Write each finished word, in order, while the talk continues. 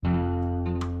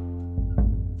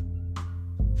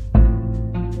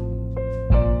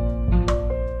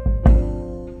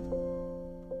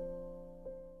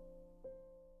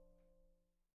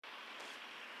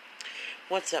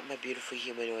What's up, my beautiful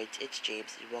humanoids? It's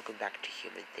James, and welcome back to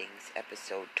Human Things,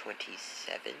 episode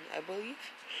 27, I believe.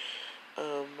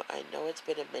 I know it's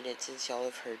been a minute since y'all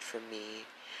have heard from me,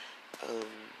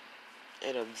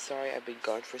 and I'm sorry I've been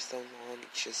gone for so long.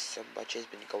 It's just so much has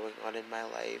been going on in my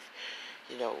life.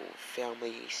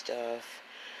 Family stuff,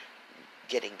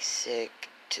 getting sick,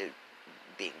 to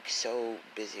being so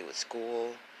busy with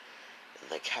school,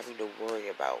 and, having to worry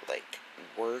about,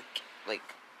 work,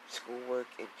 schoolwork,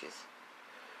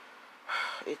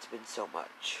 it's been so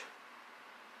much.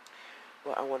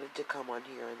 Well, I wanted to come on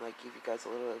here and give you guys a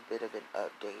little bit of an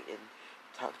update and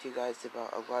talk to you guys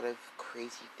about a lot of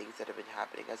crazy things that have been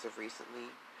happening as of recently.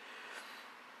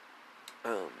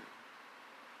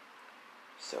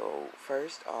 So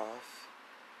first off,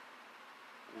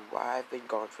 why I've been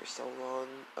gone for so long,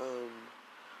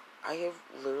 I have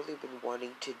literally been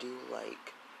wanting to do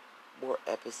more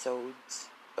episodes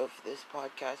of this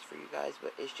podcast for you guys,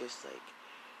 but it's just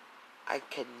I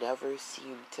can never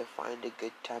seem to find a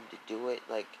good time to do it,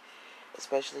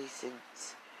 especially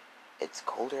since it's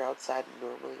colder outside.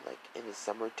 Normally, in the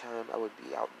summertime, I would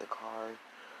be out in the car,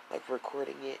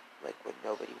 recording it, when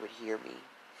nobody would hear me.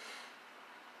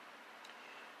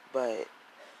 But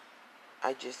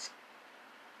I just,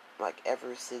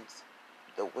 ever since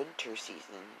the winter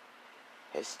season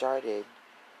has started,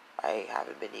 I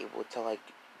haven't been able to,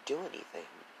 do anything.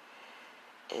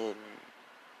 And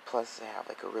plus, I have,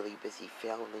 a really busy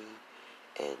family,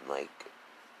 and,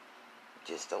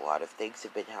 just a lot of things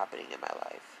have been happening in my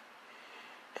life.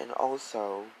 And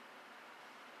also,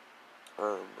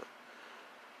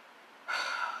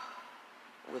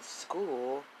 with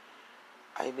school,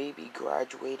 I may be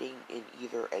graduating in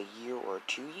either a year or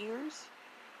 2 years,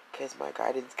 because my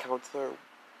guidance counselor,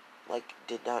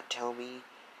 did not tell me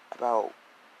about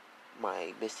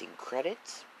my missing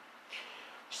credits.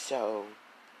 So,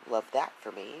 love that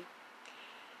for me.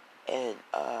 And,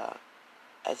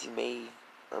 as you may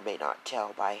or may not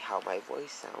tell by how my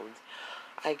voice sounds,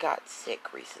 I got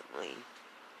sick recently,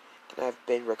 and I've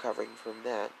been recovering from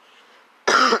that,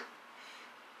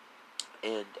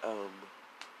 and,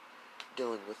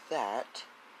 dealing with that.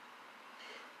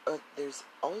 There's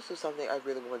also something I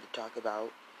really wanted to talk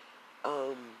about,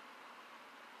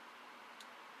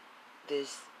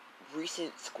 this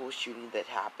recent school shooting that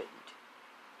happened.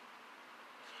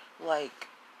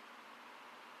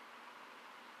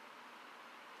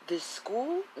 The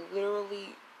school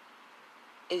literally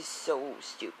is so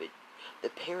stupid. The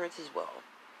parents as well.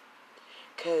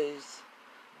 Because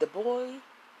the boy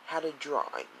had a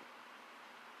drawing,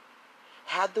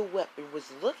 had the weapon,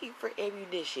 was looking for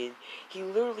ammunition. He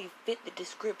literally fit the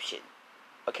description.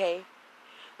 Okay?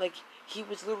 He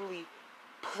was literally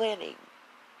planning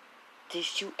to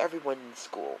shoot everyone in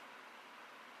school.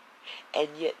 And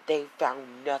yet they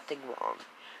found nothing wrong.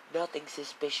 Nothing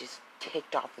suspicious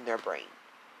ticked off in their brain.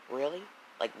 Really?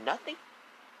 Nothing?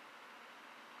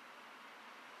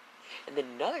 And then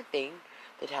another thing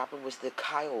that happened was the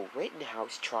Kyle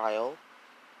Rittenhouse trial.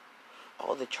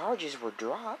 All the charges were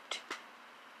dropped.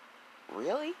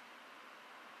 Really?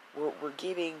 We're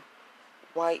giving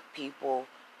white people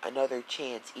another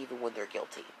chance even when they're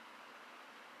guilty.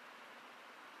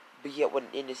 But yet when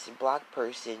an innocent black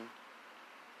person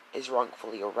is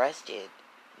wrongfully arrested,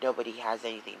 nobody has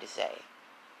anything to say.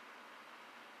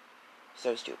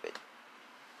 So stupid.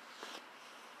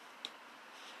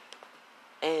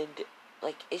 And,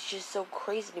 it's just so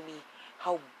crazy to me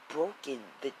how broken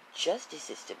the justice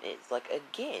system is.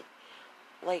 Again,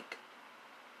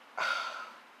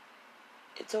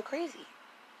 it's so crazy.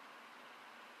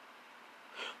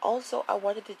 Also, I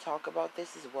wanted to talk about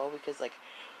this as well because,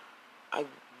 I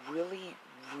really,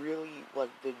 really,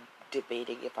 been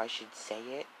debating if I should say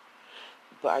it.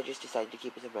 But I just decided to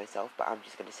keep it to myself, but I'm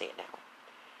just going to say it now.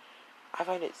 I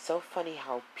find it so funny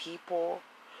how people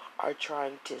are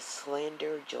trying to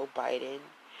slander Joe Biden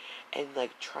and,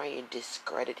 try and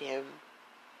discredit him.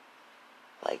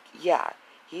 Yeah,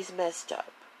 he's messed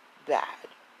up. Bad.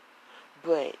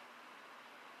 But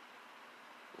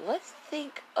let's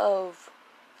think of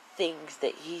things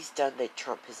that he's done that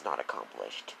Trump has not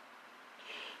accomplished.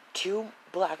 2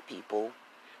 black people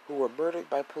who were murdered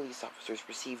by police officers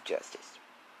received justice.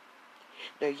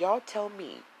 Now, y'all tell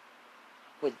me,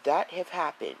 would that have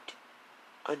happened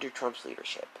under Trump's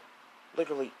leadership?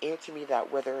 Literally, answer me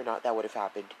that, whether or not that would have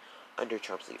happened under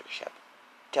Trump's leadership.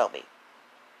 Tell me.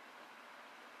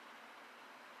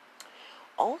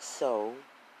 Also,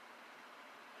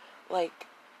 I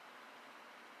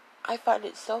find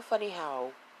it so funny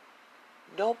how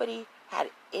nobody had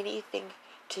anything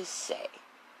to say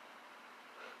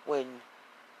when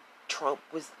Trump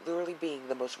was literally being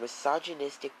the most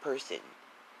misogynistic person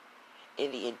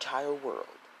in the entire world.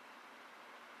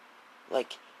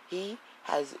 Like, he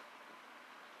has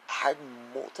had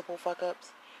multiple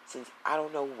fuck-ups since I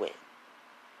don't know when.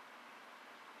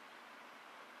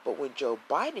 But when Joe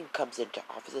Biden comes into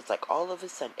office, it's like all of a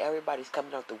sudden everybody's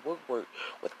coming out the woodwork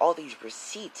with all these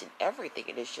receipts and everything.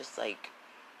 And it's just like,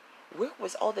 where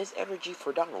was all this energy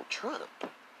for Donald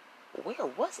Trump? Where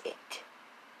was it?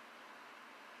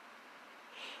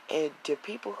 And to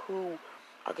people who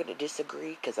are going to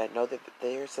disagree, because I know that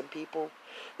there are some people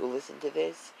who listen to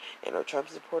this and are Trump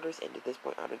supporters, and at this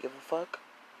point I don't give a fuck.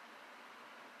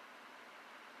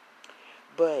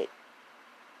 But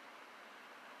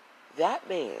that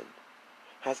man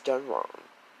has done wrong.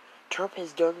 Trump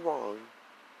has done wrong.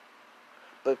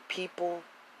 But people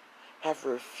have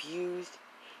refused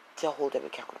to hold him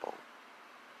accountable.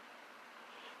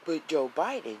 But Joe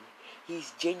Biden,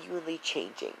 he's genuinely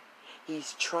changing.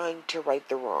 He's trying to right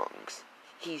the wrongs.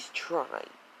 He's trying.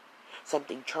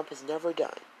 Something Trump has never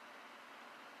done.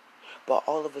 But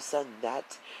all of a sudden,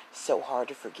 that's so hard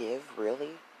to forgive,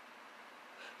 really?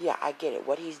 Yeah, I get it.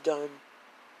 What he's done,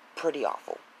 pretty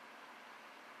awful.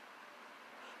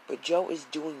 But Joe is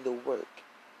doing the work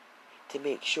to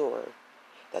make sure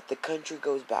that the country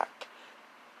goes back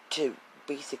to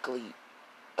basically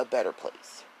a better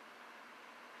place.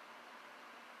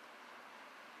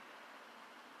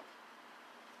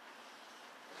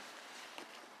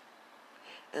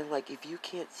 And like, if you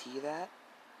can't see that,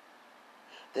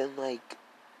 then like,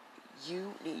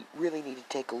 you really need to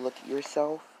take a look at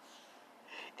yourself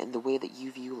and the way that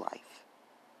you view life.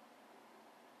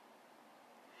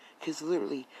 Because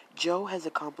literally, Joe has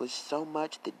accomplished so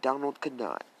much that Donald could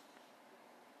not.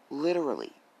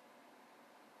 Literally.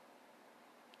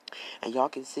 And y'all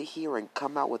can sit here and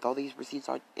come out with all these receipts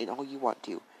and all you want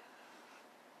to.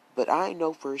 But I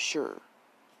know for sure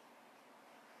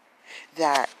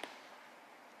that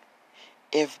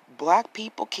if black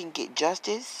people can get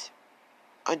justice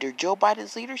under Joe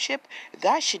Biden's leadership,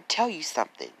 that should tell you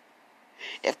something.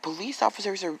 If police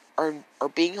officers are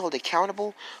being held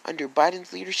accountable under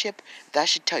Biden's leadership, that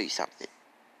should tell you something.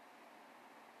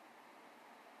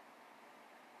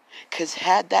 Because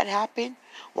had that happened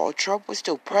while Trump was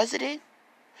still president,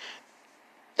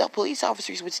 the police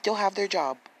officers would still have their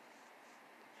job.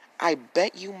 I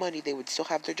bet you money they would still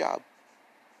have their job.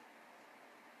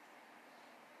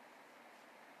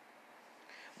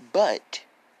 But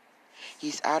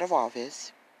he's out of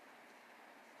office,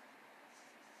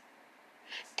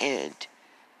 and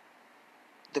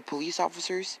the police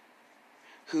officers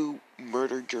who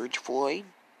murdered George Floyd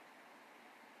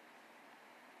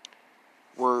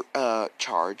were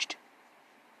charged.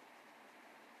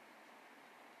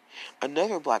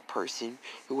 Another black person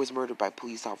who was murdered by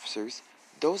police officers,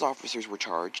 those officers were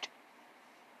charged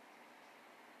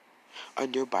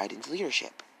under Biden's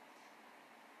leadership.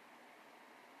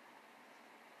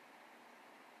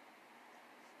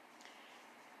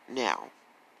 Now,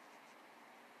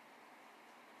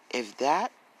 if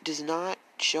that does not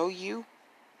show you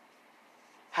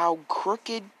how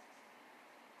crooked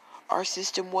our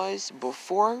system was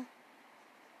before,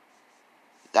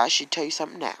 that should tell you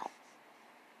something now.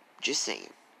 Just saying.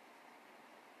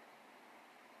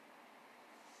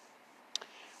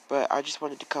 But I just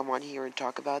wanted to come on here and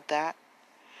talk about that,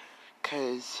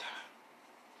 because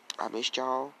I missed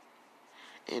y'all,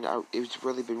 and it's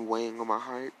really been weighing on my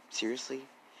heart, seriously.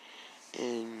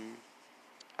 And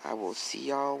I will see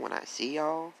y'all when I see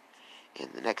y'all in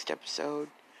the next episode.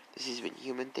 This has been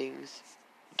Human Things.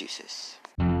 Deuces.